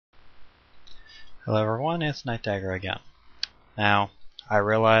Hello everyone, it's Night Dagger again. Now, I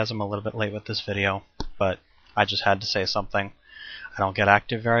realize I'm a little bit late with this video, but I just had to say something. I don't get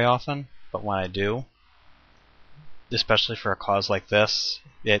active very often, but when I do, especially for a cause like this,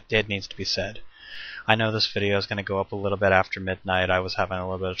 it needs to be said. I know this video is going to go up a little bit after midnight. I was having a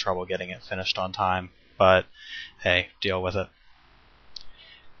little bit of trouble getting it finished on time, but hey, deal with it.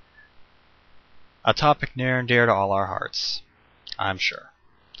 A topic near and dear to all our hearts, I'm sure.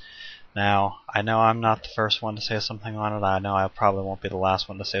 Now, I know I'm not the first one to say something on it. I know I probably won't be the last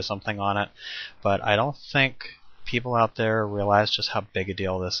one to say something on it, but I don't think people out there realize just how big a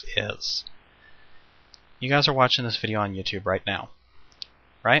deal this is. You guys are watching this video on YouTube right now,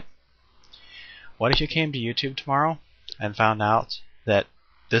 right? What if you came to YouTube tomorrow and found out that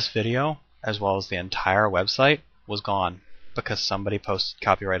this video, as well as the entire website, was gone because somebody posted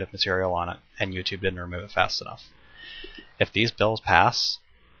copyrighted material on it and YouTube didn't remove it fast enough? If these bills pass,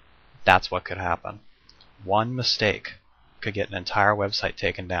 that's what could happen. One mistake could get an entire website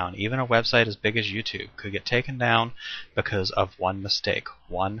taken down. Even a website as big as YouTube could get taken down because of one mistake,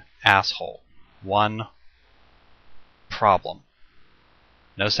 one asshole, one problem.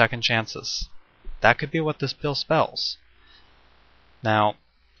 No second chances. That could be what this bill spells. Now,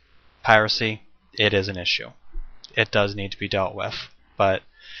 piracy, it is an issue. It does need to be dealt with. But,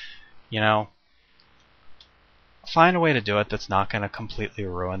 you know, find a way to do it that's not going to completely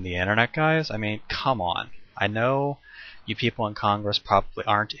ruin the internet, guys. I mean, come on. I know you people in Congress probably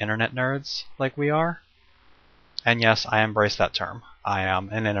aren't internet nerds like we are. And yes, I embrace that term. I am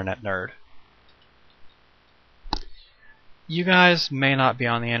an internet nerd. You guys may not be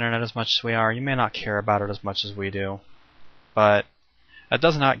on the internet as much as we are. You may not care about it as much as we do. But that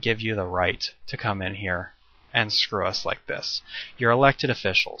does not give you the right to come in here and screw us like this. You're elected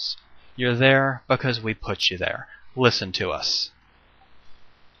officials. You're there because we put you there. Listen to us.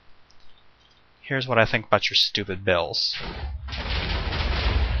 Here's what I think about your stupid bills.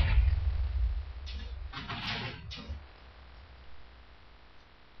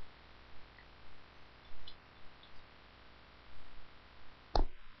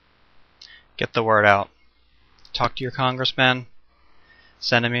 Get the word out. Talk to your congressmen.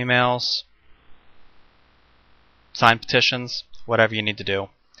 Send them emails. Sign petitions. Whatever you need to do.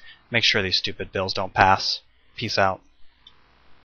 Make sure these stupid bills don't pass. Peace out.